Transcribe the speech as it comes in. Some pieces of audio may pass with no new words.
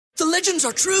The legends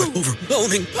are true.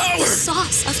 Overwhelming power. The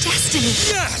sauce of destiny.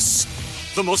 Yes!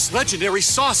 The most legendary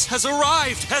sauce has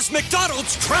arrived as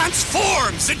McDonald's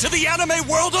transforms into the anime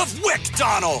world of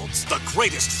WickDonald's. The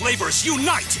greatest flavors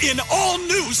unite in all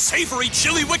new savory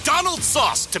chili McDonald's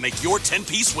sauce to make your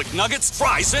 10-piece Wick Nuggets,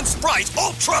 fries, and Sprite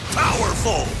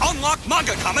ultra-powerful. Unlock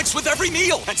manga comics with every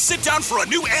meal and sit down for a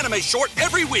new anime short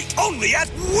every week only at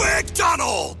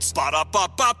WickDonald's.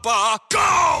 Ba-da-ba-ba-ba,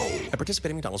 go! At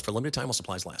participating McDonald's for a limited time while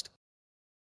supplies last.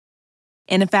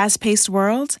 In a fast-paced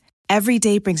world, every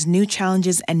day brings new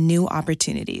challenges and new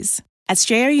opportunities. At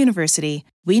Strayer University,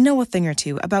 we know a thing or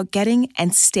two about getting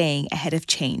and staying ahead of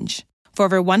change. For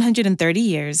over 130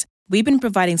 years, we've been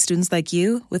providing students like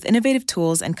you with innovative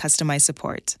tools and customized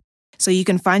support, so you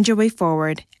can find your way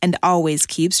forward and always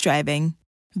keep striving.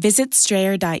 Visit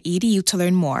strayer.edu to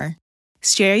learn more.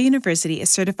 Strayer University is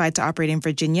certified to operate in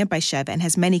Virginia by Chev and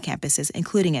has many campuses,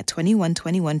 including at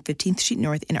 2121 15th Street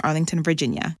North in Arlington,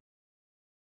 Virginia.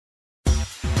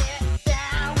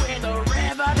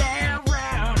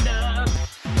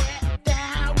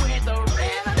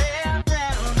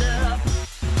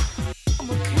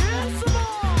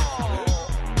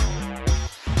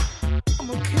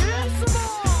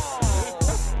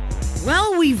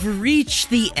 Well, we've reached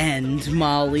the end,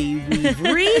 Molly. We've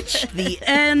reached the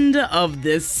end of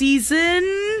this season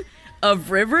of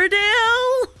Riverdale.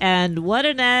 And what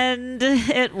an end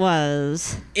it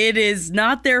was. It is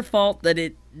not their fault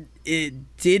that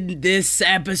this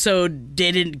episode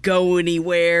didn't go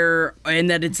anywhere and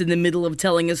that it's in the middle of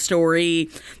telling a story,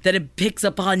 that it picks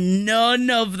up on none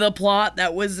of the plot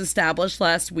that was established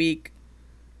last week.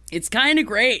 It's kind of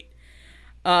great.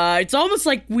 It's almost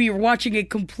like we were watching a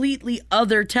completely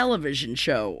other television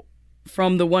show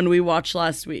from the one we watched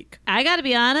last week. I gotta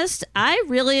be honest, I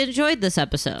really enjoyed this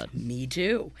episode. Me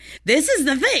too. This is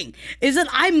the thing, is that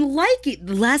I'm liking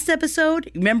the last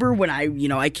episode. Remember when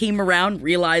I came around,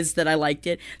 realized that I liked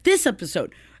it? This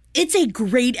episode, it's a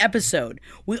great episode.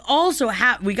 We also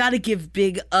we gotta give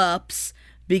big ups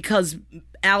because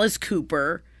Alice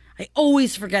Cooper, I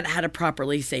always forget how to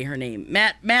properly say her name.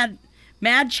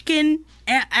 Madchkin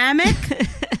Amick?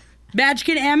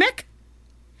 Madchkin Amick?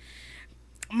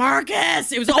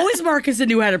 Marcus! It was always Marcus that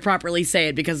knew how to properly say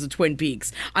it because of Twin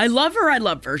Peaks. I love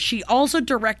her. She also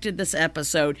directed this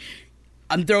episode.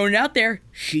 I'm throwing it out there.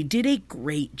 She did a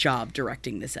great job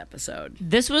directing this episode.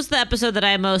 This was the episode that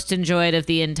I most enjoyed of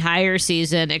the entire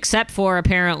season, except for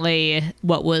apparently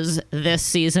what was this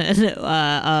season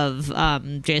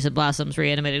of Jason Blossom's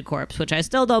Reanimated Corpse, which I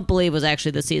still don't believe was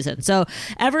actually the season. So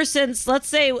ever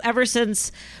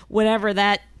since whenever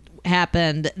that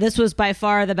happened, this was by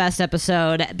far the best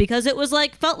episode because it was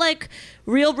felt like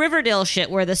real Riverdale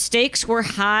shit where the stakes were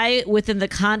high within the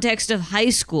context of high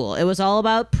school. It was all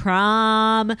about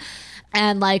prom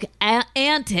and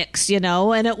antics,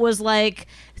 and it was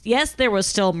yes, there was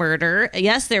still murder.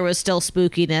 Yes, there was still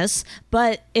spookiness,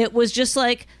 but it was just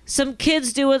some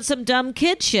kids doing some dumb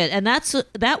kid shit. And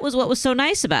that was what was so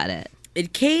nice about it.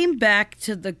 It came back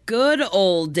to the good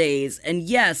old days. And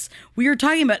yes, we are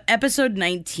talking about episode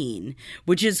 19,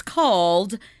 which is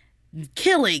called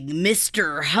Killing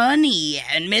Mr. Honey.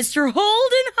 And Mr.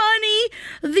 Holden Honey,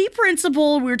 the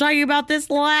principal, we were talking about this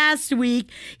last week,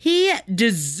 he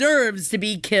deserves to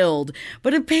be killed.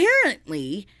 But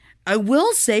apparently, I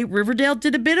will say Riverdale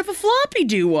did a bit of a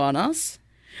floppy-do on us,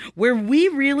 where we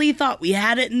really thought we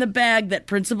had it in the bag that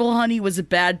Principal Honey was a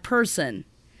bad person.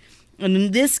 And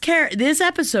in this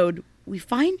episode, we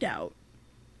find out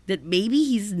that maybe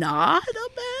he's not a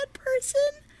bad person.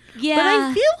 Yeah. But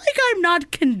I feel like I'm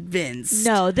not convinced.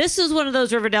 No, this is one of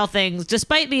those Riverdale things.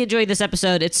 Despite me enjoying this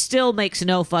episode, it still makes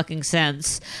no fucking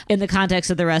sense in the context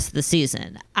of the rest of the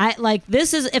season. If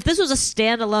this was a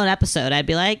standalone episode, I'd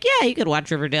be like, yeah, you could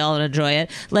watch Riverdale and enjoy it.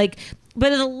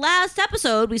 But in the last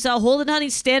episode, we saw Holden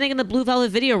Honey standing in the Blue Velvet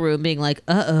video room being like,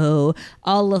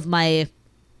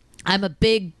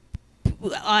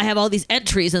 I have all these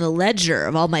entries in the ledger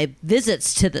of all my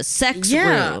visits to the sex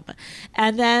room.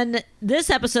 And then this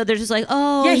episode, they're just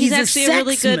he's actually a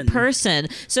really good person.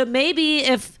 So maybe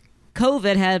if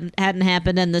COVID hadn't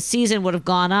happened and the season would have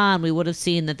gone on, we would have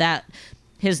seen that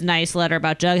his nice letter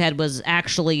about Jughead was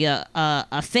actually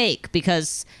a fake,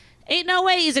 because ain't no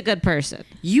way he's a good person.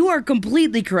 You are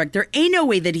completely correct. There ain't no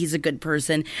way that he's a good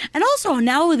person. And also,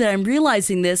 now that I'm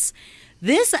realizing this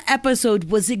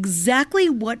episode was exactly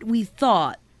what we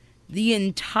thought the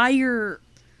entire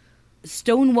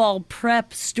Stonewall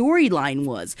Prep storyline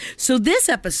was. So this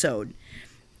episode,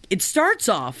 it starts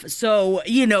off, so,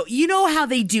 you know how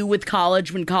they do with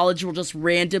college, when college will just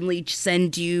randomly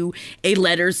send you a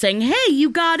letter saying, hey, you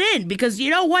got in, because you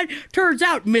know what? Turns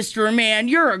out, Mr. Man,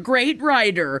 you're a great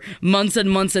writer. Months and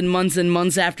months and months and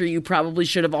months after you probably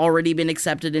should have already been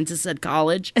accepted into said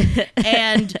college.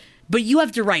 But you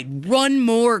have to write one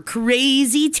more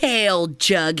crazy tale,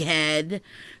 Jughead.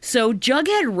 So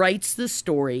Jughead writes the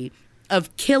story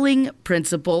of killing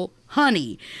Principal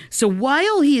Honey. So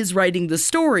while he is writing the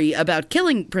story about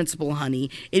killing Principal Honey,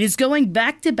 it is going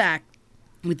back to back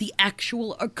with the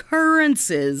actual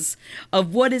occurrences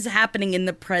of what is happening in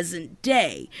the present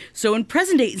day. So in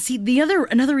present day, see,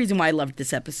 another reason why I loved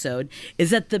this episode is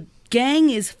that the gang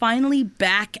is finally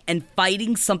back and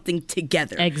fighting something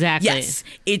together. Exactly. Yes,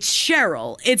 it's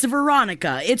Cheryl, it's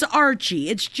Veronica, it's Archie,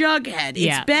 it's Jughead,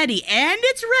 it's Betty, and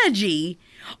it's Reggie,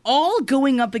 all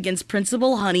going up against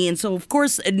Principal Honey. And so, of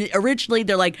course, originally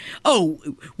they're like, oh,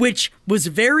 which was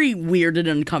very weird and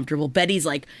uncomfortable. Betty's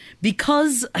like,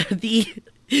 because the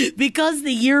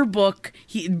yearbook,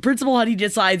 Principal Honey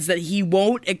decides that he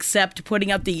won't accept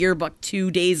putting out the yearbook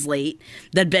 2 days late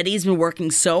that Betty's been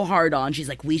working so hard on. She's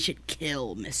like, we should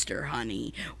kill Mr.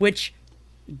 Honey, which,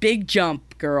 big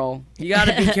jump, girl. You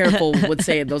gotta be careful with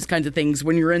saying those kinds of things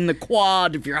when you're in the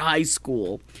quad of your high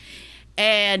school.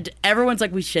 And everyone's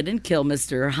like, we shouldn't kill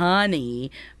Mr.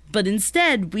 Honey, but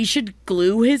instead we should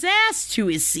glue his ass to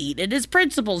his seat in his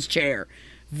principal's chair.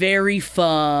 Very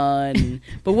fun.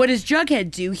 But what does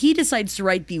Jughead do? He decides to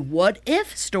write the what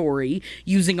if story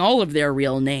using all of their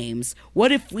real names.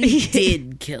 What if we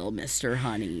did kill Mr.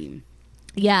 Honey?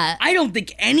 Yeah. I don't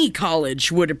think any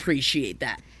college would appreciate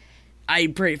that.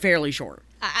 I'm fairly sure.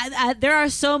 There are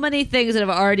so many things that have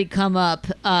already come up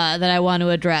that I want to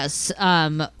address.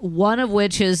 One of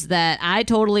which is that I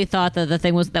totally thought that the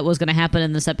thing that was going to happen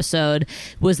in this episode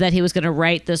was that he was going to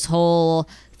write this whole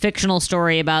fictional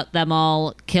story about them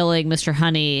all killing Mr.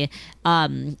 Honey,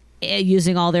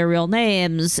 using all their real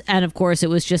names, and of course it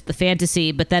was just the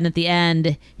fantasy. But then at the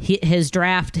end, his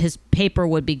paper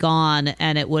would be gone,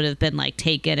 and it would have been like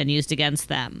taken and used against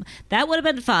them. That would have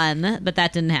been fun, but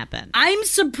that didn't happen. I'm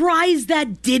surprised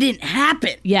that didn't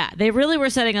happen. Yeah, they really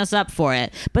were setting us up for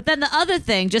it. But then the other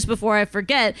thing, just before I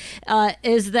forget,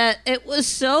 is that it was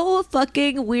so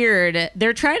fucking weird.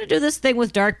 They're trying to do this thing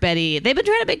with Dark Betty. They've been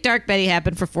trying to make Dark Betty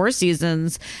happen for 4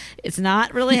 seasons. It's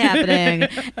not really happening.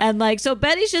 And like, so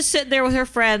Betty's just sitting there with her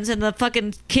friends in the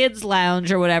fucking kids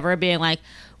lounge or whatever, being like,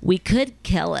 we could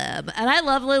kill him. And I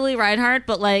love Lily Reinhart,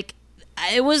 but like,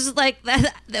 it was like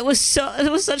that. It was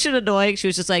such an annoying. She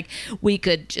was just like, we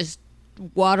could just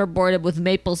waterboard him with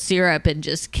maple syrup and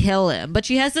just kill him. But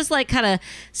she has this like kind of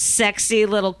sexy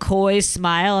little coy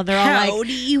smile, and they're all like,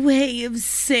 howdy way of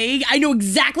saying. I know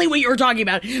exactly what you're talking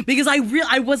about, because I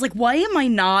was like, why am I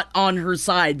not on her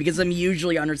side? Because I'm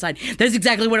usually on her side. That's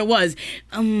exactly what it was.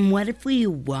 What if we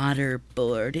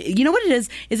waterboard? You know what it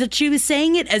is that she was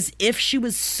saying it as if she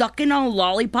was sucking on a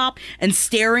lollipop and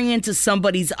staring into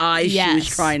somebody's eyes. Yes. She was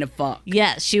trying to fuck.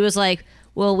 Yes, she was like,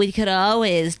 well, we could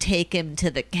always take him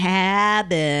to the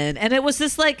cabin. And it was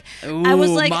this like, ooh, I was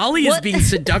like, Molly is being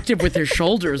seductive with her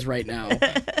shoulders right now.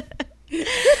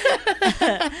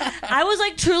 I was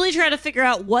like truly trying to figure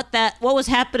out what was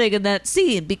happening in that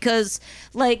scene, because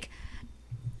like,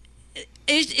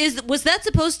 was that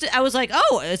supposed to, I was like,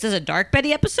 oh, is this a Dark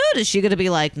Betty episode? Is she going to be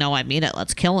like, no, I mean it,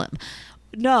 let's kill him?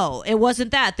 No, it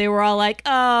wasn't that. They were all like,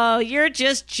 oh, you're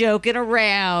just joking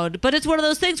around. But it's one of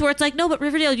those things where it's like, no, but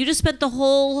Riverdale, you just spent the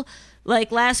whole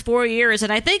like last 4 years,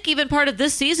 and I think even part of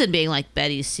this season being like,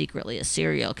 Betty's secretly a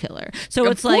serial killer. So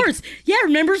it's like, of course, yeah,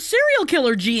 remember serial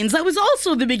killer genes? That was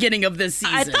also the beginning of this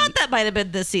season. I thought that might have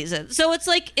been this season. So it's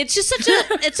like, it's just such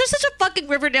a fucking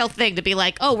Riverdale thing to be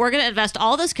like, oh, we're gonna invest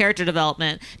all this character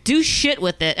development, do shit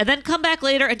with it, and then come back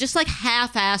later and just like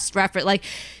half-assed reference. Like,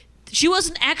 she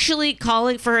wasn't actually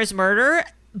calling for his murder,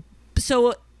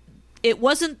 so it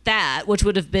wasn't that, which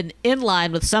would have been in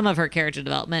line with some of her character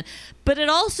development, but it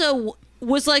also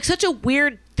was like such a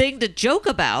weird thing to joke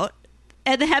about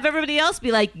and have everybody else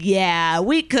be like, yeah,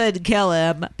 we could kill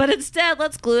him, but instead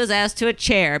let's glue his ass to a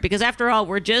chair, because after all,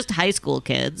 we're just high school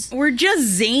kids. We're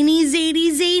just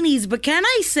zanies. But can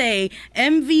I say,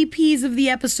 MVPs of the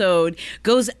episode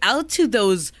goes out to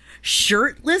those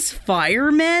shirtless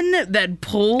firemen that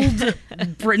pulled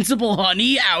Principal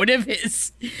Honey out of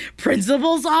his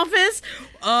principal's office.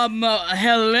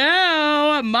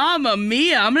 Hello, Mamma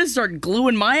Mia, I'm gonna start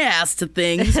gluing my ass to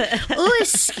things. Oh,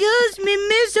 excuse me,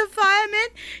 Mr. Fireman.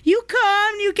 You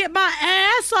get my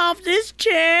ass off this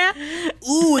chair.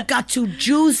 Ooh, it got too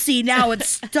juicy. Now it's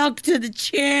stuck to the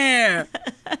chair.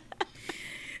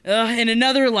 In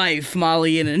another life,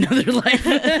 Molly, in another life.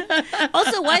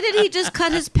 Also, why did he just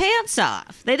cut his pants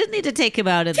off? They didn't need to take him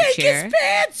out in the chair. Take his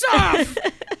pants off!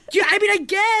 Yeah, I mean,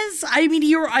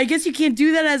 I guess you can't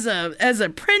do that as a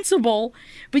principal,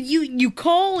 but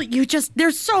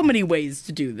there's so many ways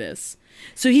to do this.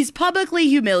 So he's publicly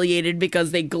humiliated because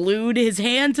they glued his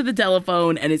hand to the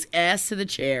telephone and his ass to the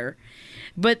chair.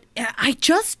 But I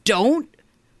just don't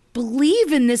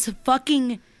believe in this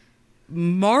fucking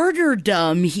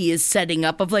martyrdom he is setting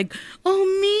up of like, oh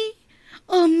me,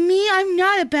 I'm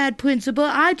not a bad principal.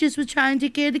 I just was trying to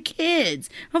take care of the kids.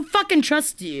 I don't fucking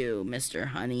trust you, Mr.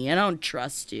 Honey. I don't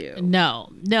trust you. No,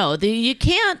 you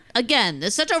can't. Again,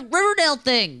 it's such a Riverdale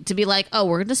thing to be like, oh,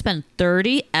 we're going to spend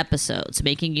 30 episodes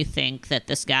making you think that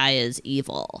this guy is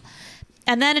evil.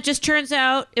 And then it just turns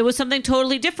out it was something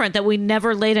totally different that we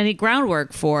never laid any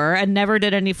groundwork for and never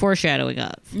did any foreshadowing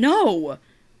of. No.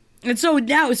 And so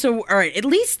now, all right, at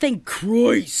least thank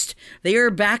Christ, they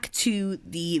are back to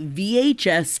the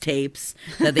VHS tapes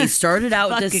that they started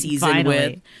out the season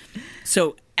with.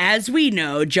 So as we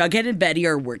know, Jughead and Betty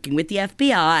are working with the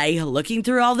FBI, looking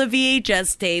through all the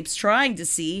VHS tapes, trying to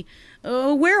see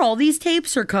where all these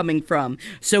tapes are coming from.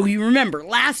 So you remember,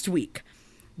 last week,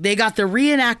 they got the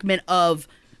reenactment of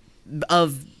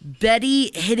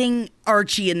Betty hitting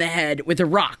Archie in the head with a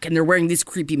rock, and they're wearing these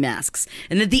creepy masks.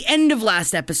 And at the end of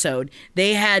last episode,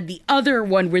 they had the other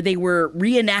one where they were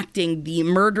reenacting the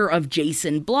murder of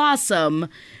Jason Blossom,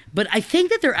 but I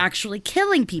think that they're actually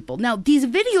killing people. Now, these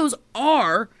videos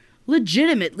are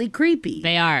legitimately creepy.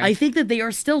 They are. I think that they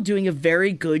are still doing a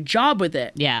very good job with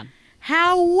it. Yeah.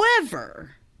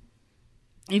 However,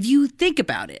 if you think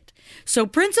about it, so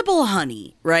Principal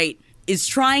Honey, right, is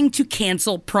trying to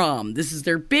cancel prom. This is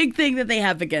their big thing that they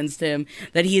have against him,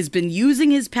 that he has been using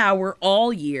his power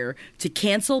all year to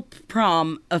cancel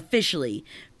prom officially.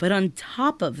 But on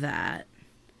top of that,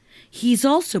 he's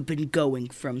also been going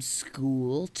from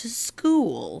school to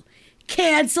school,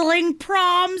 canceling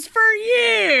proms for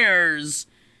years.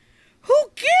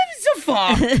 Who gives a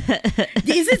fuck?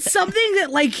 Is it something that,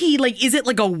 is it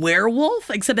like a werewolf,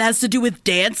 except it has to do with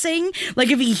dancing? Like,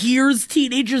 if he hears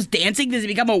teenagers dancing, does he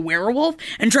become a werewolf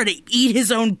and try to eat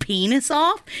his own penis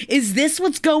off? Is this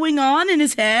what's going on in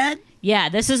his head? Yeah,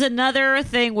 this is another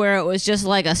thing where it was just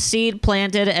like a seed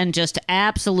planted and just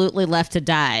absolutely left to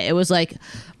die. It was like,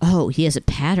 oh, he has a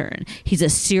pattern. He's a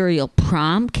serial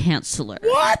prom canceller.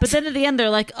 What? But then at the end, they're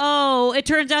like, oh, it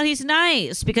turns out he's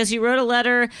nice because he wrote a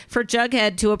letter for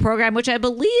Jughead to a program, which I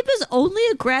believe is only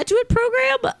a graduate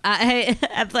program. I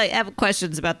have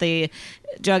questions about the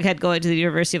Jughead going to the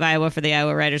University of Iowa for the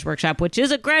Iowa Writers Workshop, which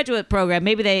is a graduate program.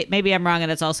 Maybe I'm wrong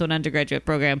and it's also an undergraduate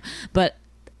program, but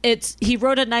he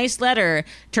wrote a nice letter.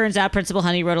 Turns out Principal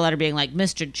Honey wrote a letter being like,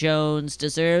 Mr. Jones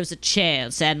deserves a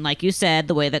chance. And like you said,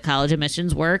 the way that college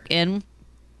admissions work in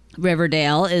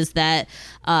Riverdale is that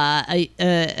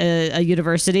a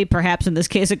university, perhaps in this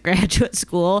case a graduate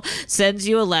school, sends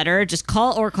you a letter, just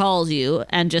calls you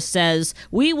and just says,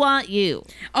 we want you.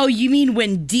 Oh, you mean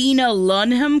when Dina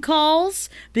Lunham calls?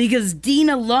 Because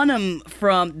Dina Lunham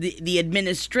from the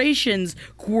administration's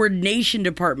coordination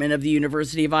department of the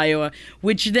University of Iowa,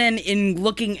 which then in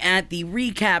looking at the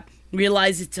recap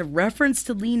realized it's a reference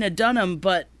to Lena Dunham,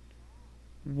 but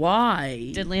why?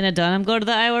 Did Lena Dunham go to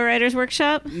the Iowa Writers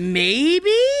Workshop?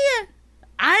 Maybe?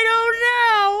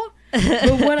 I don't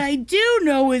know. But what I do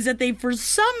know is that they, for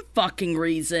some fucking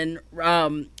reason, I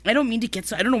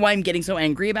don't know why I'm getting so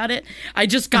angry about it. I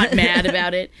just got mad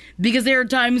about it. Because there are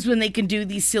times when they can do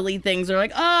these silly things. They're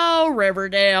like, oh,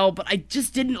 Riverdale. But I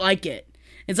just didn't like it.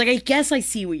 It's like, I guess I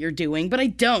see what you're doing, but I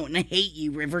don't. And I hate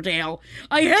you, Riverdale.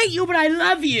 I hate you, but I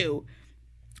love you.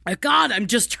 God, I'm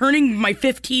just turning my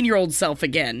 15-year-old self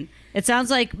again. It sounds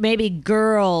like maybe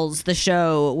Girls, the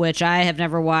show, which I have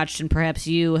never watched and perhaps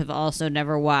you have also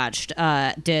never watched,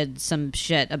 did some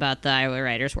shit about the Iowa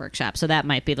Writers Workshop. So that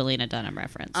might be the Lena Dunham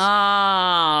reference.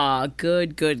 Ah,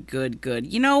 good.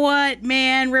 You know what,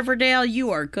 man, Riverdale,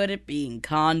 you are good at being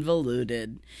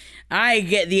convoluted. I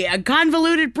get the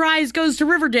convoluted prize goes to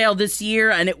Riverdale this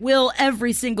year, and it will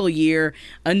every single year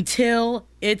until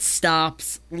it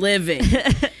stops living.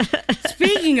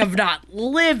 Speaking of not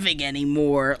living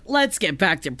anymore, let's get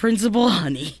back to Principal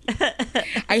Honey.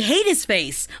 I hate his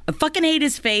face. I fucking hate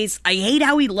his face. I hate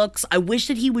how he looks. I wish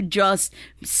that he would just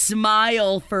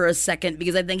smile for a second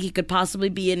because I think he could possibly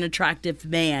be an attractive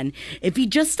man if he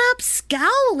just stopped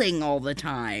scowling all the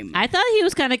time. I thought he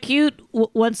was kind of cute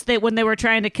when they were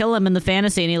trying to kill him in the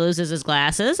fantasy and he loses his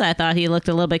glasses. I thought he looked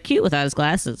a little bit cute without his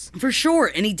glasses. For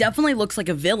sure, and he definitely looks like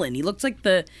a villain. He looks like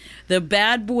the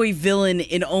bad boy villain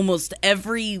in almost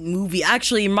every movie.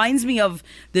 Actually, it reminds me of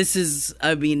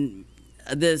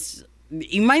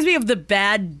He reminds me of the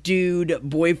bad dude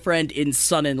boyfriend in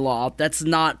Son-in-Law. That's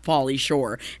not Pauly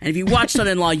Shore. And if you watch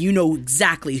Son-in-Law, you know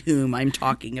exactly whom I'm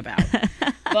talking about.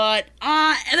 But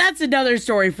that's another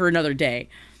story for another day.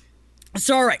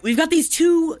 So, all right, we've got these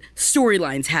two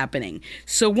storylines happening.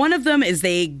 So one of them is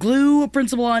they glue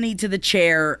Principal Honey to the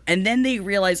chair, and then they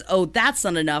realize, oh, that's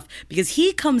not enough, because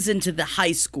he comes into the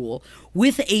high school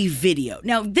with a video.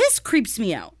 Now, this creeps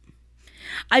me out.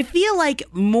 I feel like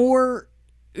more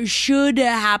should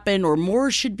happen or more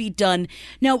should be done.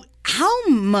 Now, how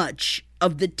much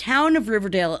of the town of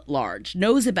Riverdale at large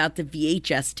knows about the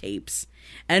VHS tapes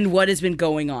and what has been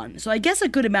going on? So I guess a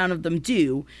good amount of them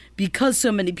do, because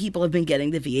so many people have been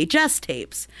getting the VHS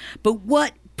tapes. But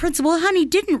what Principal Honey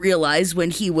didn't realize when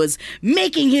he was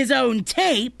making his own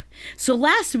tape. So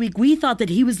last week we thought that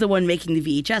he was the one making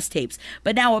the VHS tapes,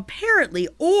 but now apparently,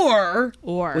 or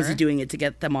was he doing it to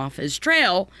get them off his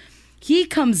trail? He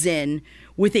comes in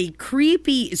with a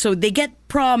creepy, so they get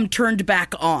prom turned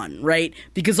back on, right?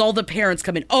 Because all the parents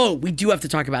come in. Oh, we do have to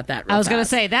talk about that real I was going to fast.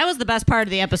 say, that was the best part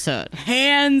of the episode.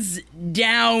 Hands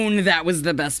down, that was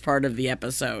the best part of the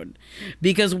episode.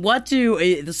 Because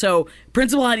so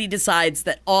Principal Honey decides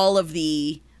that all of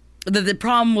the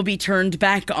prom will be turned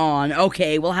back on.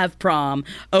 Okay, we'll have prom.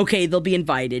 Okay, they'll be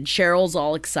invited. Cheryl's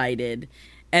all excited.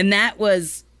 And that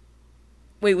was...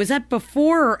 Wait, was that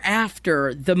before or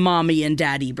after the Mommy and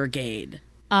Daddy Brigade?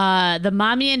 The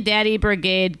Mommy and Daddy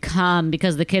Brigade come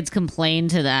because the kids complain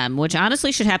to them, which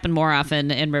honestly should happen more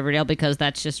often in Riverdale because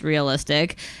that's just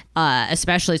realistic,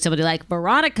 especially somebody like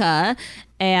Veronica.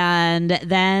 And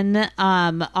then,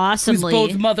 awesomely...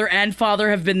 Whose both mother and father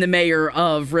have been the mayor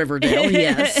of Riverdale,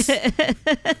 yes.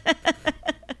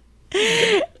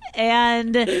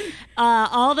 And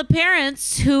all the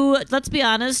parents who, let's be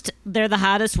honest, they're the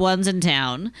hottest ones in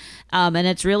town. And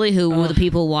it's really who the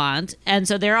people want. And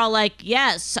so they're all like,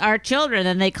 yes, our children.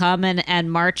 And they come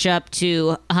and march up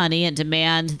to Honey and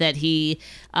demand that he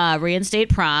reinstate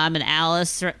prom. And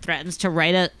Alice threatens to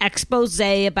write an expose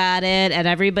about it. And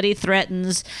everybody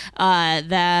threatens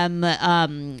them.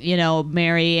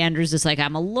 Mary Andrews is like,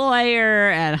 I'm a lawyer.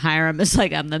 And Hiram is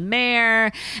like, I'm the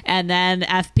mayor. And then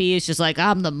FP is just like,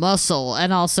 I'm the muscle.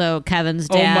 And also Kevin's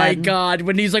dad. Oh my God!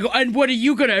 When he's like, and what are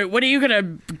you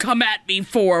gonna come at me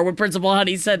for? When Principal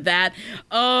Honey said that,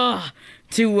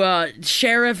 to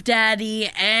Sheriff Daddy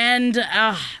and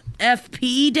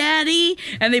FP Daddy,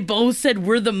 and they both said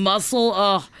we're the muscle.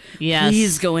 Oh, yes.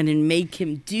 Please go in and make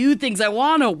him do things. I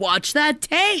want to watch that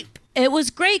tape. It was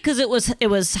great because it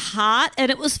was hot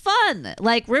and it was fun.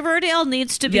 Like, Riverdale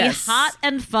needs to be hot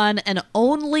and fun, and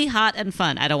only hot and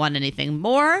fun. I don't want anything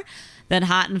more than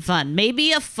hot and fun.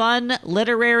 Maybe a fun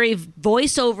literary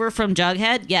voiceover from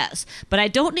Jughead, yes. But I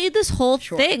don't need this whole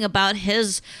thing about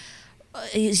I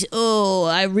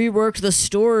reworked the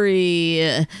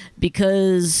story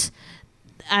because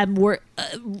Jughead,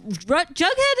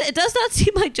 it does not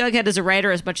seem like Jughead is a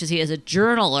writer as much as he is a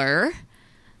journaler,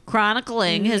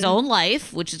 chronicling his own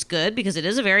life, which is good because it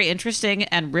is a very interesting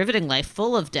and riveting life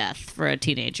full of death for a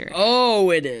teenager.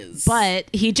 Oh, it is. But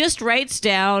he just writes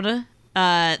down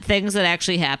things that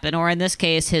actually happen, or in this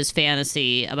case, his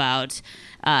fantasy about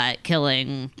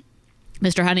killing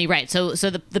Mr. Honey. Right. So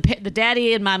the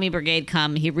Daddy and Mommy Brigade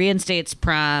come. He reinstates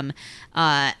prom,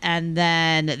 and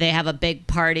then they have a big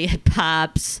party at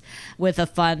Pop's with a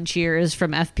fun cheers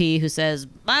from FP, who says,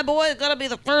 "My boy's gonna be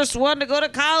the first one to go to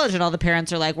college," and all the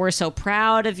parents are like, "We're so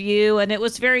proud of you," and it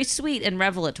was very sweet and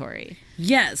revelatory.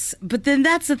 Yes, but then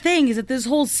that's the thing, is that this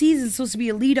whole season is supposed to be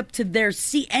a lead up to their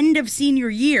end of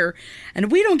senior year,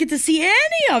 and we don't get to see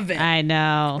any of it. I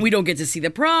know. We don't get to see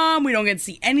the prom. We don't get to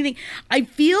see anything. I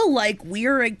feel like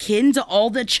we're akin to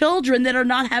all the children that are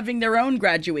not having their own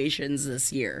graduations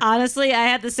this year. Honestly, I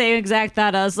had the same exact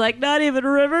thought. I was like, not even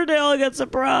Riverdale gets a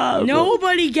prom.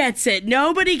 Nobody gets it.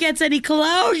 Nobody gets any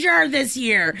closure this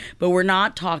year. But we're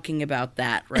not talking about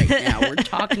that right now. We're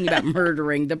talking about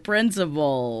murdering the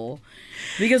principal.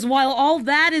 Because while all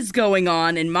that is going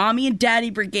on and Mommy and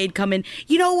Daddy Brigade come in,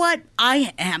 you know what?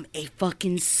 I am a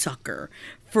fucking sucker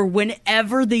for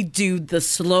whenever they do the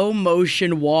slow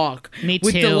motion walk. Me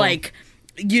with too. the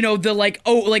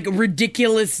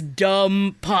ridiculous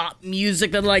dumb pop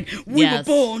music that we were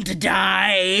born to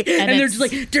die, and they're just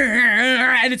like,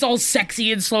 and it's all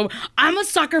sexy and slow. I'm a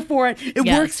sucker for it. It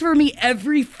works for me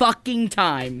every fucking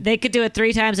time. They could do it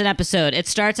 3 times an episode. It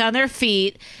starts on their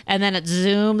feet, and then it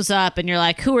zooms up, and you're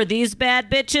like, who are these bad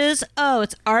bitches? Oh,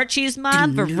 it's Archie's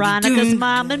mom, Veronica's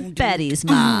mom, and Betty's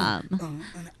mom.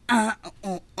 I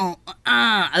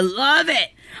love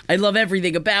it. I love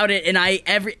everything about it, and I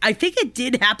think it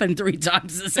did happen 3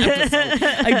 times this episode.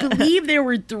 I believe there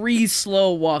were 3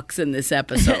 slow walks in this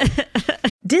episode.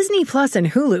 Disney Plus and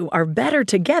Hulu are better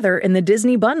together in the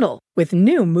Disney Bundle with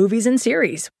new movies and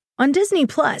series. On Disney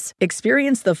Plus,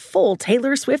 experience the full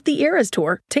Taylor Swift The Eras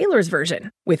Tour, Taylor's version,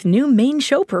 with new main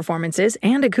show performances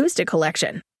and acoustic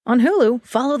collection. On Hulu,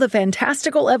 follow the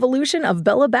fantastical evolution of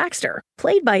Bella Baxter,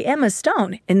 played by Emma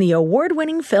Stone in the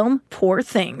award-winning film Poor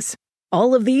Things.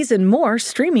 All of these and more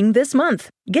streaming this month.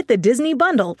 Get the Disney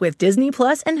Bundle with Disney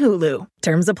Plus and Hulu.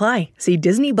 Terms apply. See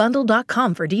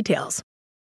DisneyBundle.com for details.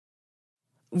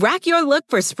 Rack your look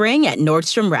for spring at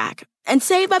Nordstrom Rack and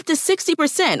save up to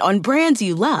 60% on brands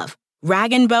you love.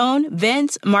 Rag & Bone,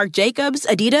 Vince, Marc Jacobs,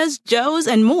 Adidas, Joe's,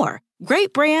 and more.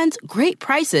 Great brands, great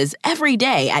prices every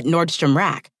day at Nordstrom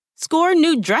Rack. Score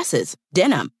new dresses,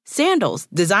 denim, sandals,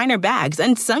 designer bags,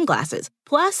 and sunglasses,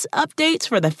 plus updates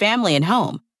for the family and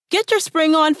home. Get your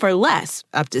spring on for less,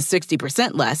 up to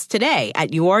 60% less, today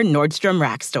at your Nordstrom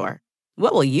Rack store.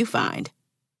 What will you find?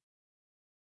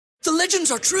 The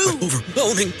legends are true.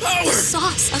 Overwhelming power! The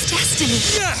sauce of destiny.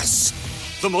 Yes!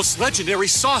 The most legendary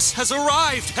sauce has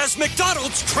arrived as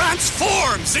McDonald's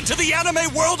transforms into the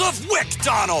anime world of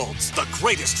WickDonald's. The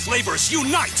greatest flavors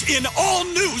unite in all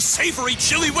new savory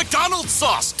chili McDonald's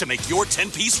sauce to make your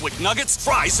 10-piece Wick Nuggets,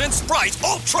 fries, and Sprite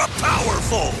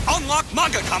ultra-powerful. Unlock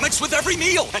manga comics with every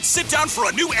meal and sit down for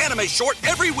a new anime short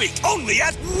every week only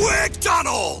at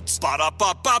WickDonald's.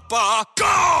 Ba-da-ba-ba-ba,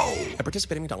 go! At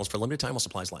participating McDonald's for a limited time while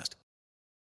supplies last.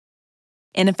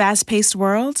 In a fast-paced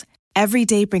world, every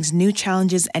day brings new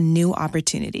challenges and new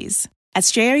opportunities. At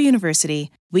Strayer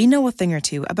University, we know a thing or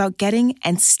two about getting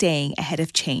and staying ahead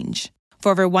of change.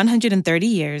 For over 130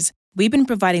 years, we've been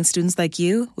providing students like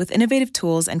you with innovative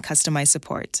tools and customized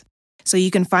support, so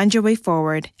you can find your way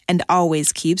forward and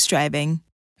always keep striving.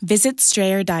 Visit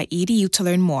strayer.edu to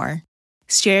learn more.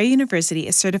 Strayer University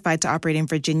is certified to operate in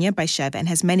Virginia by Chev and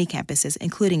has many campuses,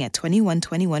 including at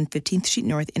 2121 15th Street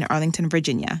North in Arlington,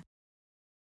 Virginia.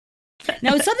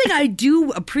 Now, it's something I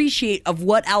do appreciate of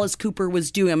what Alice Cooper was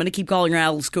doing. I'm going to keep calling her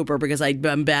Alice Cooper because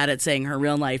I'm bad at saying her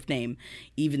real life name,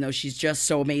 even though she's just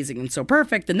so amazing and so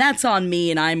perfect, and that's on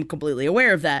me, and I'm completely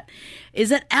aware of that, is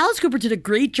that Alice Cooper did a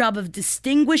great job of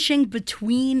distinguishing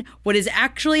between what is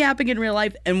actually happening in real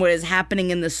life and what is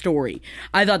happening in the story.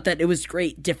 I thought that it was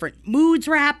great. Different moods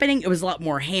were happening. It was a lot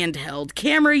more handheld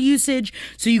camera usage,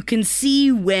 so you can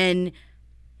see when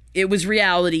it was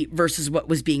reality versus what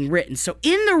was being written. So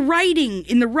in the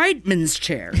Reitman's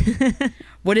chair,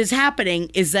 what is happening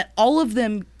is that all of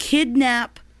them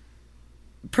kidnap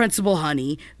Principal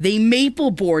Honey. They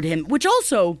maple board him, which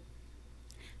also,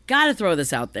 gotta throw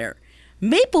this out there,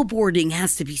 maple boarding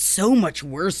has to be so much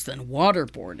worse than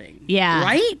waterboarding. Yeah.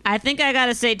 Right? I think I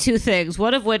gotta say 2 things.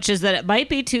 One of which is that it might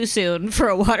be too soon for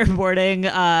a waterboarding,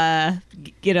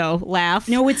 laugh.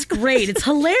 No, it's great. It's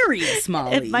hilarious,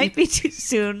 Molly. It might be too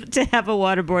soon to have a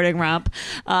waterboarding romp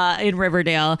in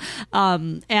Riverdale.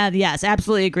 And yes,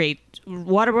 absolutely agree.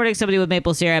 Waterboarding somebody with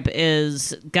maple syrup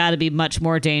is gotta be much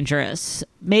more dangerous.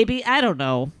 Maybe, I don't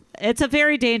know. It's a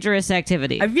very dangerous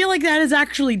activity. I feel like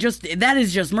that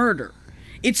is just murder.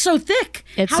 It's so thick.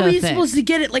 How are you supposed to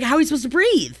get it? Like, how are you supposed to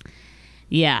breathe?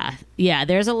 Yeah.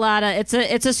 There's a lot of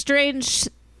it's a strange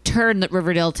turn that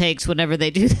Riverdale takes whenever they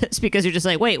do this, because you're just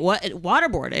like, wait, what?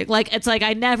 Waterboarding? Like, it's like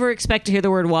I never expect to hear the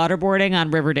word waterboarding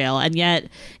on Riverdale, and yet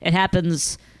it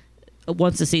happens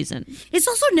once a season. It's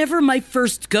also never my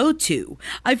first go-to.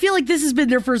 I feel like this has been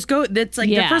their first go. That's like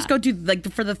their first go-to, like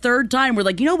for the 3rd time. We're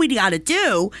like, you know what we got to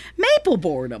do? Maple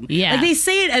board them. Yeah. Like they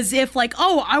say it as if like,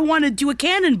 oh, I want to do a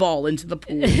cannonball into the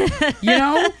pool. You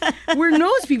know, where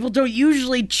most people don't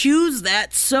usually choose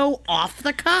that so off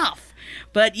the cuff.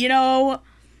 But you know,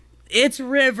 it's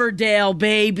Riverdale,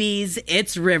 babies.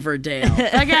 It's Riverdale.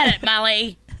 Forget it,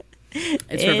 Molly.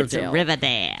 It's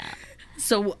Riverdale.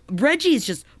 So Reggie is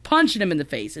just punching him in the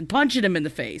face and punching him in the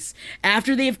face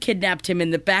after they have kidnapped him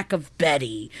in the back of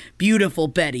Betty, beautiful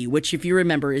Betty, which, if you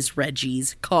remember, is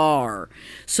Reggie's car.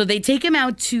 So they take him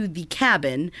out to the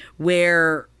cabin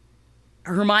where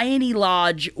Hermione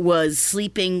Lodge was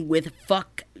sleeping with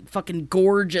fucking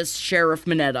gorgeous Sheriff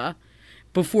Minetta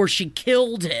before she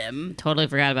killed him. Totally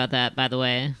forgot about that, by the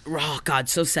way. Oh, God,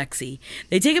 so sexy.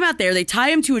 They take him out there. They tie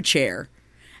him to a chair.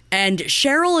 And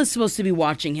Cheryl is supposed to be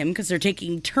watching him because they're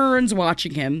taking turns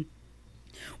watching him.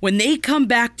 When they come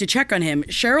back to check on him,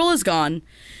 Cheryl is gone,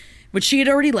 which she had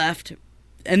already left.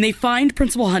 And they find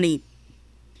Principal Honey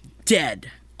dead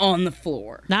on the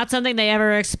floor. Not something they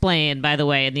ever explain, by the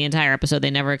way, in the entire episode. They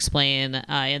never explain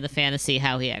in the fantasy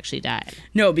how he actually died.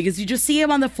 No, because you just see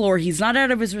him on the floor. He's not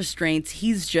out of his restraints.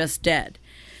 He's just dead.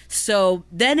 So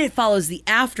then it follows the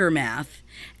aftermath,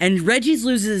 and Reggie's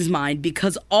loses his mind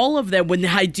because all of them, when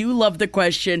I do love the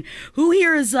question, who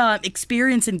here is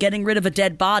experienced in getting rid of a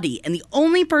dead body? And the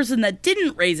only person that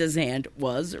didn't raise his hand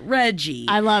was Reggie.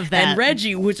 I love that. And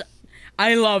Reggie, which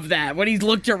I love that. When he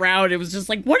looked around, it was just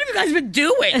like, what have you guys been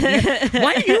doing?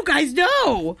 Why do you guys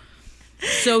know?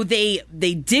 So they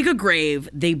dig a grave,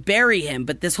 they bury him,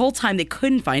 but this whole time they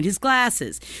couldn't find his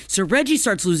glasses. So Reggie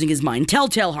starts losing his mind.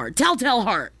 Telltale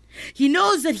heart. He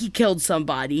knows that he killed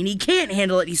somebody and he can't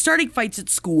handle it. He's starting fights at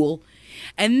school.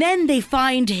 And then they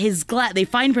find they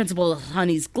find Principal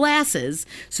Honey's glasses,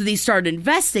 so they start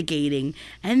investigating.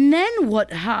 And then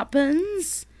what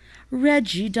happens?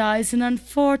 Reggie dies an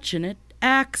unfortunate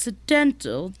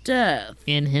accidental death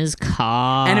in his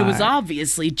car. And it was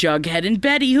obviously Jughead and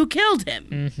Betty who killed him.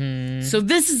 Mm-hmm. So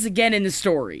this is again in the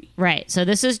story. Right. So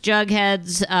this is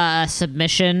Jughead's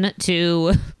submission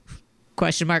to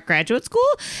graduate school.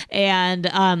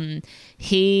 And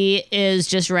he is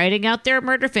just writing out their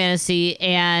murder fantasy.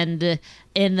 And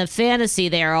in the fantasy,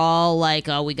 they're all like,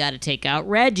 oh, we got to take out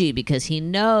Reggie because he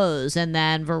knows. And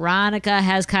then Veronica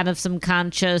has kind of some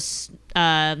conscious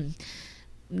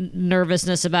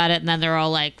nervousness about it, and then they're all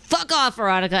like, fuck off,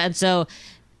 Veronica. And so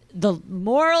the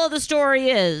moral of the story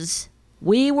is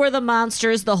we were the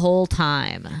monsters the whole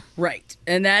time. Right.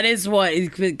 And that is what,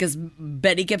 because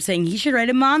Betty kept saying he should write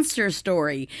a monster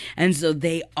story. And so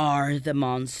they are the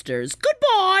monsters.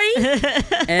 Goodbye.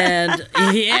 And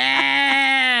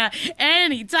yeah,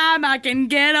 anytime I can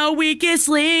get a weakest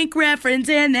link reference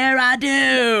in there, I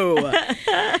do.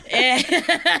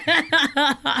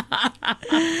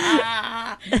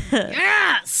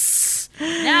 Yes.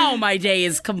 Now my day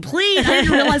is complete. I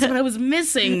didn't realize what I was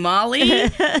missing, Molly.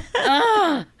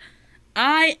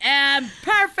 I am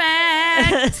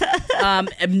perfect,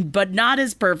 but not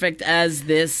as perfect as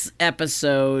this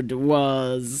episode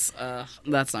was.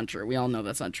 That's not true. We all know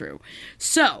that's not true.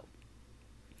 So,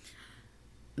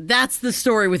 that's the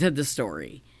story within the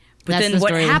story. But then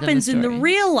what happens in the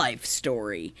real life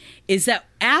story is that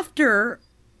after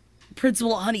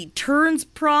Principal Honey turns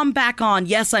prom back on,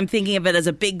 yes, I'm thinking of it as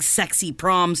a big sexy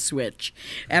prom switch.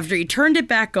 After he turned it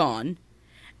back on,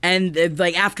 and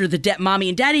like after the mommy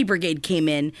and daddy brigade came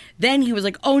in, then he was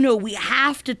like, oh no, we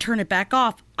have to turn it back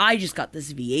off. I just got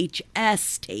this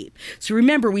VHS tape. So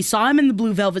remember, we saw him in the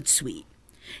Blue Velvet Suite.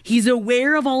 He's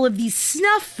aware of all of these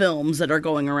snuff films that are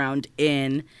going around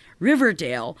in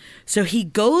Riverdale. So he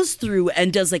goes through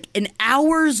and does like an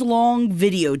hours-long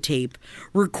videotape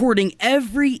recording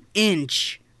every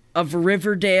inch of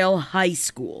Riverdale High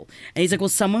School. And he's like, well,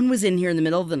 someone was in here in the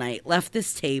middle of the night, left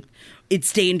this tape.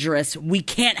 It's dangerous. We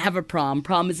can't have a prom.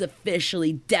 Prom is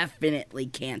officially, definitely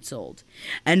canceled.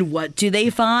 And what do they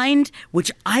find?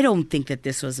 Which I don't think that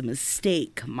this was a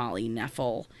mistake, Molly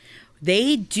Neffel.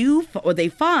 What they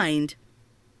find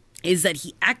is that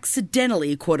he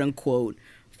accidentally, quote unquote,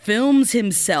 films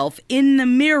himself in the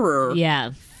mirror.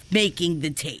 Yeah. Making the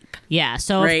tape. Yeah,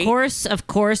 so right? of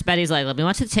course, Betty's like, let me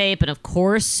watch the tape, and of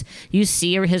course you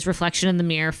see his reflection in the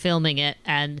mirror filming it,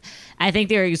 and I think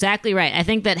they're exactly right. I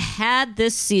think that had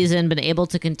this season been able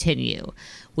to continue,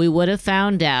 we would have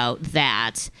found out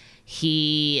that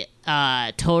he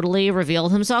totally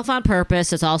revealed himself on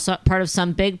purpose. It's also part of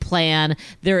some big plan.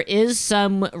 There is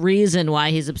some reason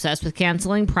why he's obsessed with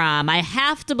canceling prom. I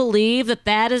have to believe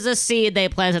that is a seed they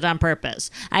planted on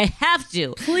purpose. I have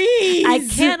to. Please. I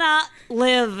cannot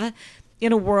live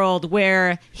in a world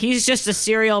where he's just a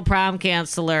serial prom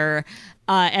canceller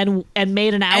and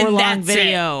made an hour-long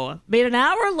video. Made an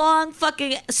hour-long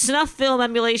fucking snuff film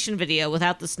emulation video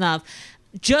without the snuff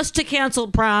just to cancel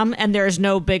prom, and there's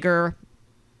no bigger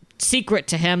secret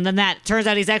to him than that. Turns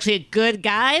out he's actually a good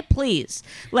guy. Please,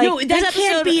 like, no, that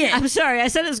can't be it. I'm sorry, I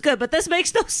said it's good, but this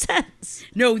makes no sense.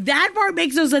 No, that part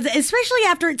makes no sense, especially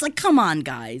after it's like, come on,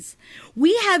 guys.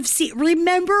 We have seen.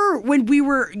 Remember when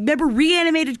remember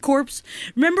Reanimated Corpse?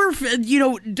 Remember,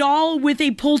 doll with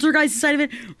a poltergeist inside of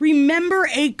it? Remember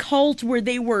a cult where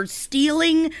they were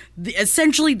stealing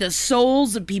essentially the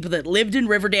souls of people that lived in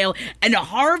Riverdale and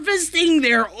harvesting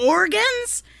their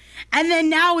organs? And then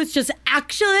now it's just,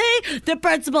 actually, the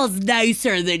principal's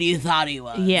nicer than you thought he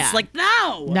was. Yeah. It's like,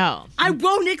 no. I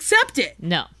won't accept it.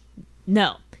 No.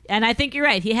 And I think you're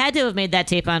right. He had to have made that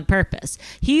tape on purpose.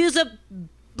 He was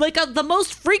the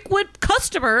most frequent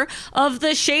customer of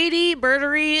the shady,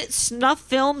 murdery snuff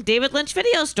film David Lynch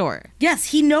video store. Yes,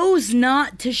 he knows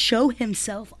not to show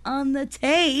himself on the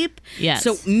tape. Yes.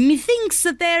 So methinks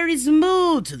that there is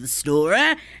more to the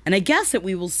story, and I guess that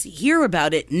we will hear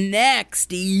about it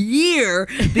next year,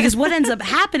 because what ends up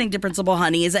happening to Principal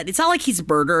Honey is that it's not like he's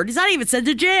murdered. He's not even sent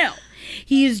to jail.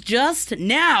 He is just,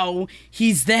 now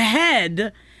he's the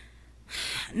head.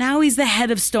 Now he's the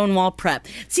head of Stonewall Prep.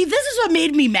 See, this is what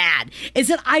made me mad, is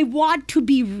that I want to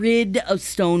be rid of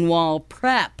Stonewall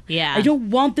Prep. Yeah. I don't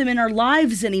want them in our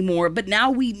lives anymore, but now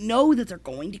we know that they're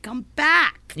going to come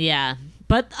back. Yeah.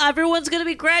 But everyone's going to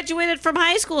be graduated from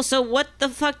high school, so what the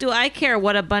fuck do I care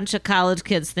what a bunch of college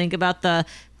kids think about the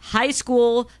high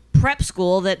school prep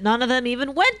school that none of them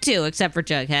even went to, except for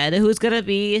Jughead, who's going to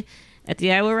be at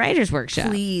the Iowa Writers Workshop.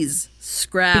 Please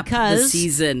scrap the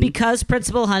season. Because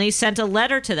Principal Honey sent a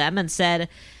letter to them and said,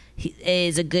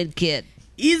 he's a good kid.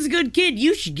 He's a good kid.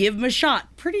 You should give him a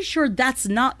shot. Pretty sure that's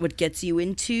not what gets you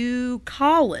into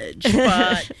college.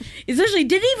 But essentially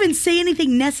didn't even say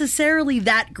anything necessarily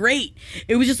that great.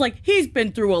 It was just like, he's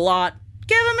been through a lot.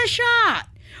 Give him a shot.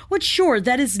 Which, sure,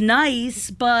 that is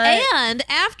nice, but... And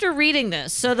after reading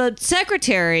this, so the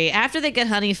secretary, after they get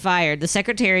Honey fired, the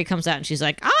secretary comes out and she's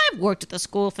like, I've worked at the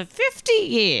school for 50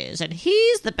 years, and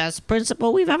he's the best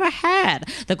principal we've ever had.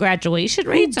 The graduation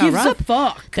rates are up. Who gives a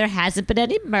fuck? There hasn't been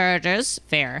any murders.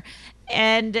 Fair.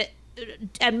 And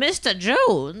Mr.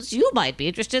 Jones, you might be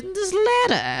interested in this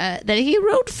letter that he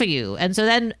wrote for you. And so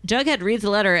then Jughead reads the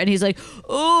letter and he's like,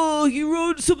 oh, he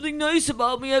wrote something nice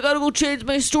about me. I gotta go change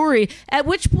my story. At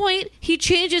which point he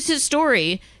changes his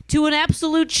story to an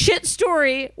absolute shit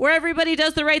story where everybody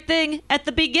does the right thing at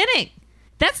the beginning.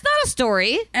 That's not a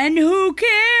story. And who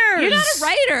cares? You're not a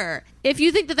writer. If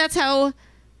you think that that's how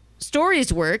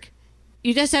stories work,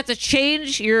 you just have to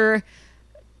change your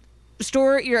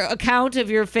account of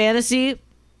your fantasy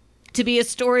to be a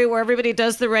story where everybody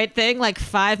does the right thing like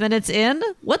 5 minutes in?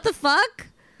 What the fuck?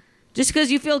 Just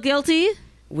because you feel guilty?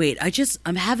 Wait,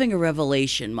 I'm having a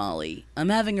revelation, Molly. I'm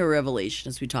having a revelation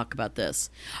as we talk about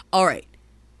this. All right.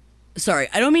 Sorry,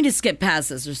 I don't mean to skip past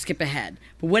this or skip ahead.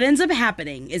 But what ends up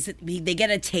happening is that they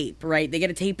get a tape, right? They get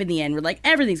a tape in the end. We're like,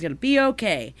 everything's going to be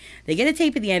okay. They get a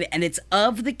tape in the end, and it's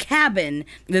of the cabin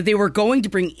that they were going to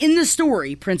bring in the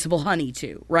story Principal Honey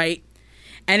to, right?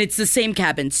 And it's the same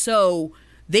cabin. So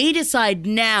they decide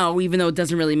now, even though it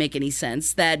doesn't really make any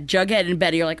sense, that Jughead and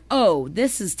Betty are like, oh,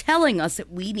 this is telling us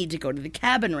that we need to go to the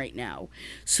cabin right now.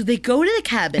 So they go to the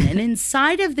cabin, and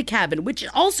inside of the cabin, which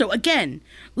also, again,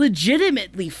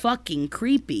 legitimately fucking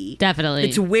creepy. Definitely.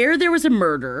 It's where there was a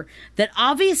murder that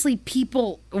obviously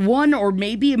people, one or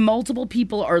maybe multiple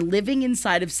people are living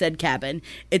inside of said cabin.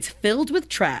 It's filled with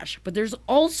trash, but there's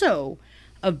also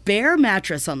a bare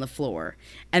mattress on the floor,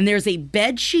 and there's a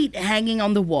bed sheet hanging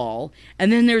on the wall,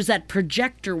 and then there's that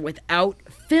projector without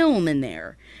film in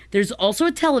there. There's also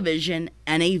a television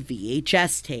and a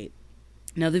VHS tape.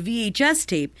 Now, the VHS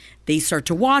tape, they start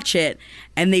to watch it,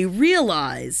 and they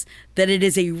realize that it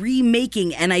is a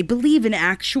remaking, and I believe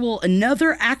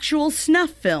another actual snuff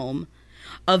film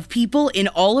of people in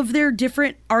all of their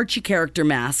different Archie character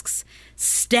masks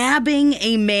stabbing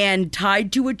a man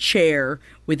tied to a chair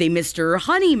with a Mr.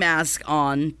 Honey mask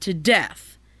on to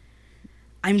death.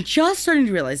 I'm just starting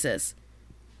to realize this.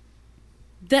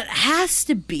 That has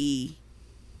to be...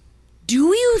 Do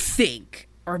you think,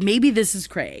 or maybe this is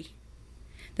cray,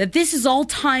 that this is all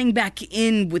tying back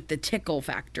in with the Tickle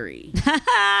Factory?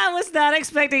 I was not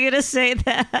expecting you to say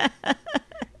that.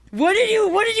 What did you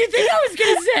think I was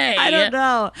gonna say? I don't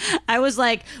know. I was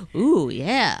like, ooh,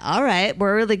 yeah, all right.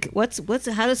 We're really,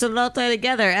 how does it all tie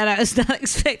together? And I was not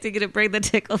expecting you to bring the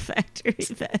Tickle Factory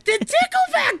back. The Tickle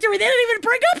Factory! They didn't even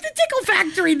bring up the Tickle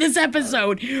Factory this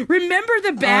episode. Remember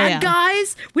the bad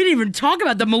guys? We didn't even talk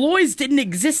about the Malloys didn't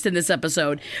exist in this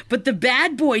episode. But the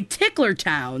bad boy Tickler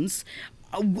towns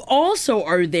also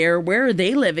are there. Where are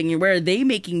they living and where are they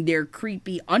making their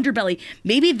creepy underbelly?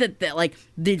 Maybe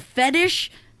the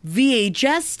fetish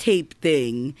VHS tape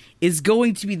thing is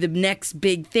going to be the next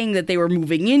big thing that they were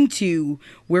moving into,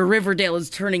 where Riverdale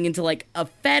is turning into like a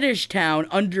fetish town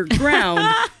underground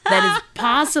that is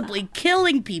possibly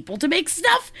killing people to make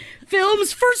snuff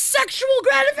films for sexual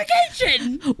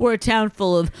gratification. We're a town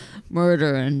full of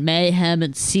murder and mayhem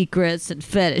and secrets and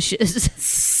fetishes.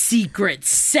 secret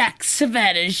sex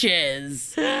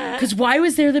fetishes. Because why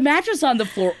was there the mattress on the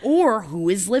floor? Or who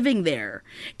is living there?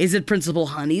 Is it Principal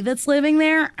Honey that's living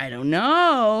there? I don't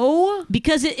know.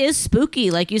 Because it is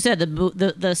spooky, like you said.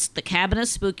 The cabin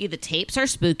is spooky. The tapes are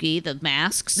spooky. The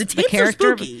masks, the tapes are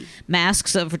spooky.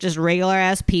 Masks of just regular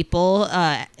ass people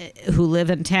who live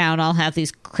in town all have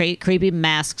these creepy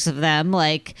masks of them,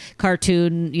 like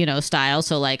cartoon, style.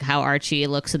 So like how Archie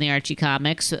looks in the Archie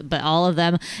comics, but all of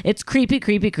them, it's creepy.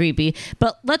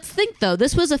 But let's think though,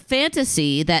 this was a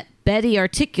fantasy that Betty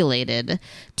articulated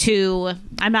to.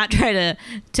 I'm not trying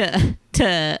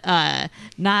to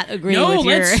not agree with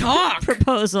your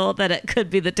proposal that it could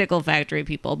be the Tickle Factory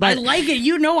people, but I like it.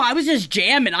 I was just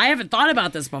jamming. I haven't thought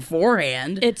about this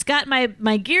beforehand. It's got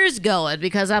my gears going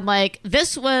because I'm like,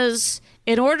 this was,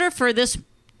 in order for this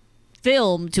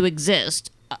film to exist,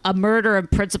 a murder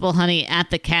of Principal Honey at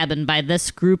the cabin by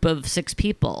this group of 6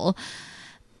 people.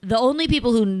 The only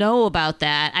people who know about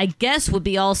that, I guess, would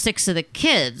be all 6 of the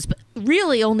kids. But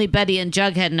really, only Betty and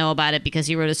Jughead know about it because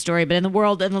he wrote a story. But in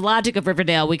the logic of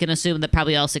Riverdale, we can assume that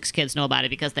probably all 6 kids know about it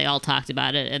because they all talked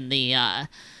about it in the,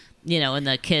 in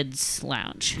the kids'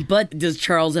 lounge. But does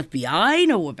Charles FBI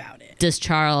know about it? Does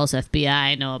Charles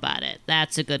FBI know about it?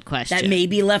 That's a good question. That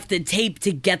maybe left a tape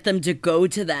to get them to go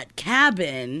to that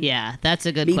cabin. Yeah, that's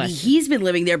a good question. Maybe he's been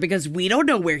living there because we don't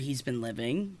know where he's been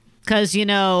living. Because,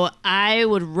 I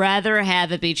would rather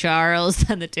have it be Charles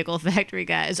than the Tickle Factory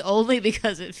guys, only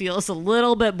because it feels a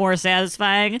little bit more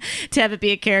satisfying to have it be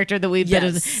a character that we've been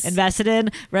invested in,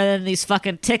 rather than these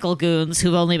fucking Tickle goons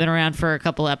who've only been around for a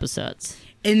couple episodes.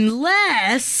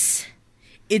 Unless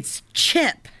it's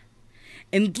Chip.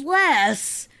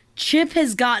 Unless Chip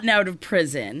has gotten out of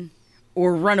prison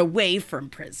or run away from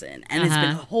prison and has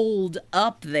been holed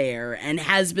up there and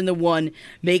has been the one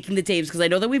making the tapes. Because I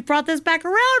know that we've brought this back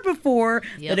around before,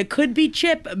 that it could be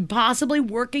Chip possibly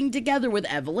working together with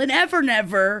Evelyn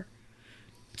Evernever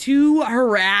to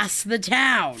harass the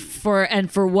town.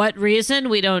 For what reason,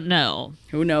 we don't know.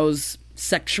 Who knows?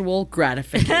 Sexual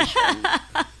gratification.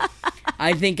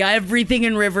 I think everything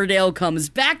in Riverdale comes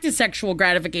back to sexual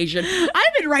gratification.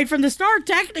 I've been right from the start,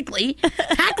 technically.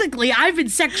 Technically, I've been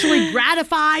sexually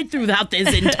gratified throughout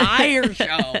this entire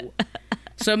show.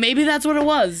 So maybe that's what it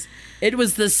was. It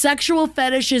was the sexual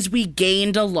fetishes we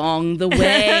gained along the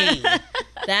way.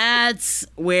 That's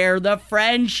where the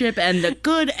friendship and the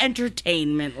good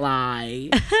entertainment lie.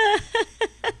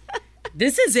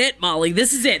 This is it, Molly.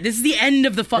 This is it. This is the end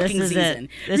of the fucking season.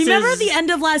 Remember the end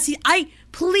of last season?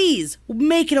 Please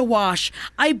make it a wash.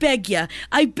 I beg ya.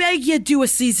 Do a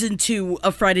season 2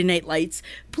 of Friday Night Lights.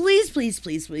 Please.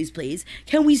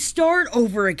 Can we start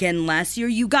over again last year?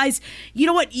 You guys, you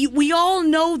know what? We all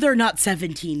know they're not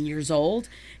 17 years old.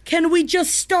 Can we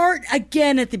just start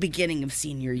again at the beginning of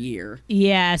senior year?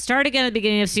 Yeah, start again at the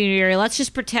beginning of senior year. Let's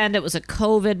just pretend it was a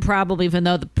COVID problem, even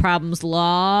though the problems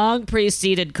long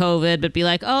preceded COVID, but be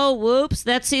like, oh, whoops,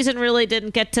 that season really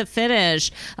didn't get to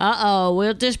finish.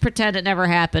 We'll just pretend it never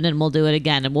happened and we'll do it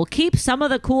again. And we'll keep some of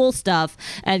the cool stuff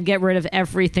and get rid of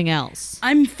everything else.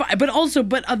 I'm fine, but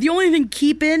the only thing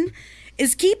keep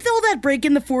all that break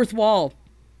in the fourth wall.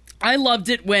 I loved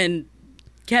it when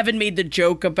Kevin made the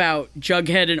joke about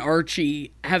Jughead and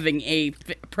Archie having a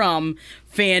prom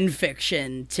fan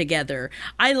fiction together.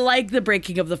 I like the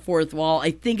breaking of the fourth wall.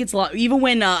 I think it's a lot. Even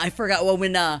when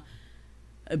when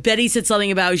Betty said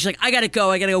something about, she's like, I gotta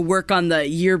go work on the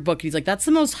yearbook. And he's like, that's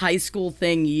the most high school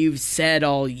thing you've said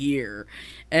all year.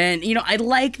 And, I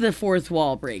like the fourth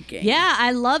wall breaking. Yeah,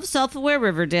 I love self-aware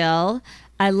Riverdale.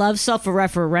 I love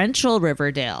self-referential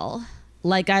Riverdale.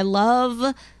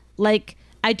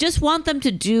 I just want them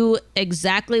to do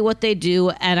exactly what they do,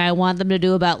 and I want them to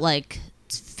do about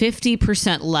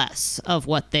 50% less of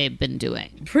what they've been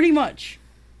doing. Pretty much.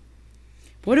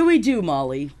 What do we do,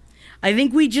 Molly? I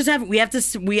think I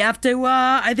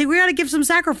think we got to give some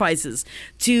sacrifices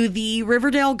to the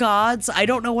Riverdale gods. I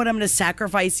don't know what I'm going to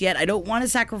sacrifice yet. I don't want to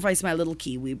sacrifice my little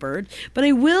kiwi bird, but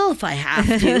I will if I have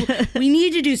to. We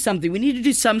need to do something. We need to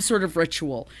do some sort of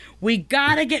ritual. We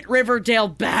got to get Riverdale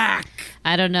back.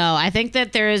 I don't know. I think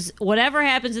that whatever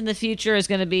happens in the future is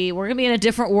going to be, we're going to be in a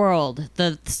different world.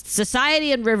 The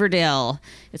society in Riverdale,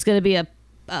 it's going to be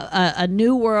a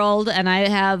new world, and I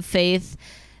have faith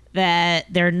that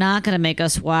they're not going to make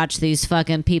us watch these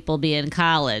fucking people be in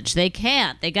college. They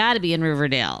can't. They got to be in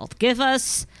Riverdale. Give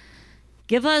us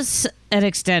an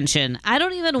extension. I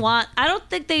don't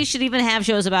think they should even have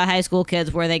shows about high school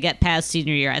kids where they get past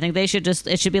senior year. I think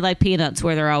it should be like Peanuts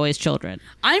where they're always children.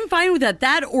 I'm fine with that.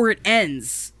 That or it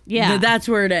ends. Yeah. That's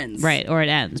where it ends. Right, or it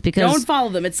ends. Because don't follow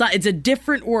them. It's a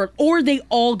different or they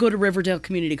all go to Riverdale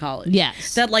Community College.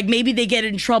 Yes. That like maybe they get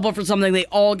in trouble for something, they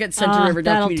all get sent to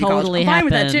Riverdale that'll Community totally College. I'm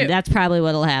fine happen. with that too. That's probably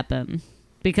what'll happen.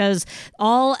 Because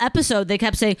all episode they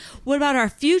kept saying, "What about our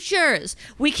futures?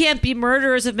 We can't be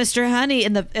murderers of Mr. Honey."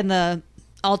 In the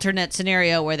alternate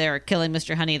scenario where they're killing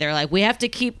Mr. Honey, they're like, "We have to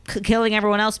keep killing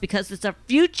everyone else because it's our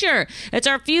future. It's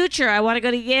our future. I want to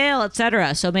go to Yale,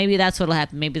 etc." So maybe that's what'll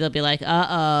happen. Maybe they'll be like,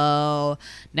 "Uh-oh,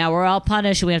 now we're all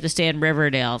punished and we have to stay in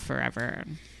Riverdale forever."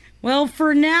 Well,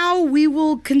 for now, we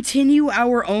will continue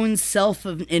our own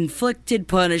self-inflicted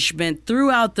punishment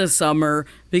throughout the summer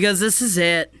because this is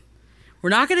it. We're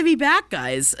not going to be back,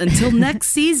 guys, until next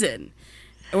season.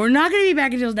 We're not going to be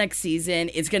back until next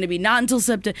season. It's going to be not until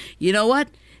September. You know what?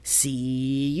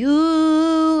 See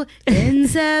you in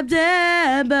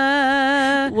September.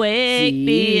 Wake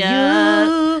me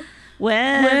up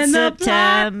when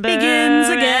September begins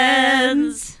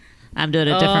again. I'm doing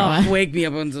a different one. Wake me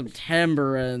up when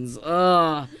September ends.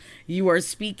 You are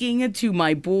speaking to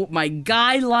my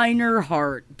guy liner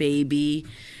heart, baby.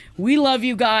 We love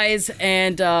you guys,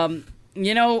 and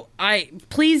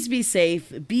please be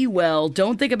safe, be well.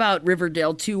 Don't think about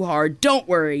Riverdale too hard. Don't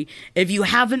worry. If you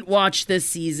haven't watched this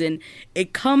season,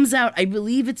 it comes out, I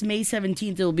believe it's May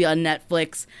 17th. It'll be on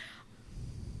Netflix.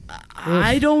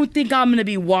 I don't think I'm going to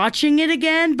be watching it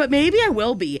again, but maybe I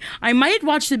will be. I might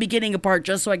watch the beginning part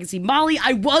just so I can see. Molly,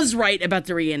 I was right about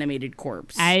the reanimated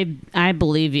corpse. I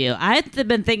believe you. I've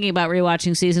been thinking about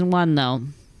rewatching season 1, though,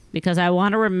 because I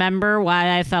want to remember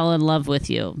why I fell in love with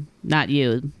you, not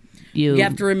you. You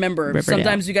have to remember, Riverdale.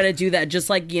 Sometimes you got to do that. Just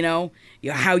like,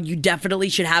 how you definitely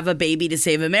should have a baby to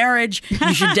save a marriage.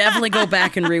 You should definitely go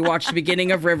back and rewatch the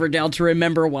beginning of Riverdale to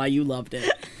remember why you loved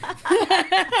it.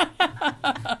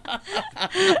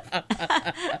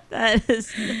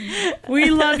 We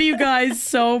love you guys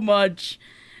so much.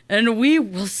 And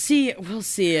we'll see you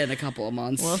in a couple of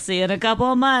months. We'll see you in a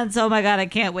couple of months. Oh my God, I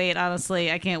can't wait.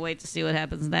 Honestly, I can't wait to see what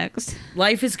happens next.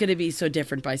 Life is going to be so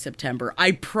different by September.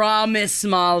 I promise,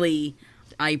 Molly.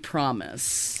 I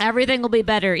promise. Everything will be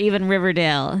better, even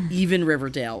Riverdale. Even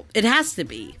Riverdale. It has to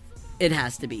be. It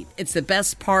has to be. It's the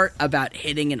best part about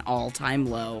hitting an all-time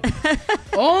low.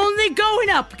 Only going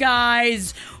up,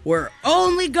 guys. We're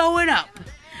only going up.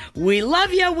 We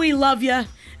love you. We love you.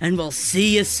 And we'll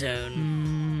see you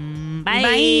soon. Bye.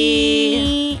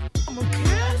 Bye.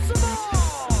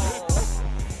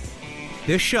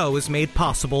 This show is made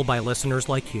possible by listeners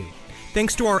like you.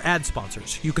 Thanks to our ad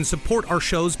sponsors, you can support our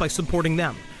shows by supporting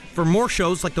them. For more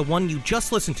shows like the one you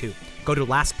just listened to, go to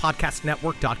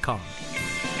lastpodcastnetwork.com.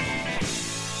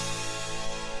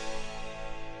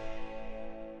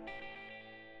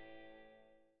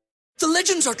 The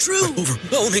legends are true.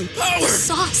 Overwhelming power! The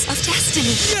sauce of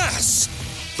destiny. Yes!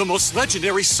 The most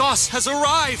legendary sauce has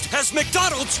arrived as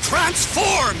McDonald's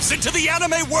transforms into the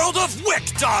anime world of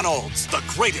WickDonald's. The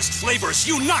greatest flavors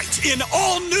unite in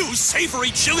all new savory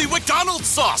chili McDonald's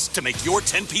sauce to make your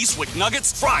 10-piece Wick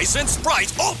Nuggets, fries, and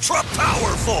Sprite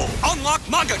ultra-powerful. Unlock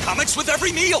manga comics with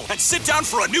every meal and sit down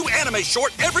for a new anime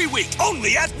short every week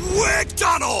only at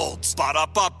WickDonald's.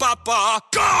 Ba-da-ba-ba-ba,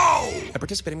 go! At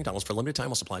participating McDonald's for a limited time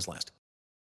while supplies last.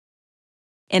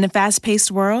 In a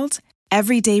fast-paced world,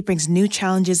 every day brings new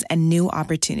challenges and new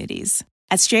opportunities.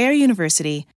 At Strayer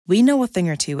University, we know a thing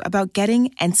or two about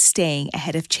getting and staying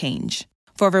ahead of change.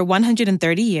 For over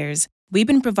 130 years, we've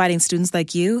been providing students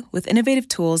like you with innovative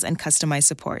tools and customized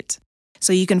support,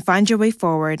 so you can find your way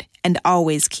forward and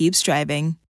always keep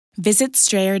striving. Visit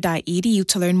strayer.edu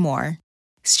to learn more.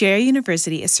 Strayer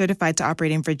University is certified to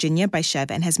operate in Virginia by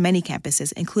Chev and has many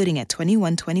campuses, including at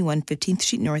 2121 15th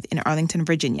Street North in Arlington,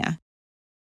 Virginia.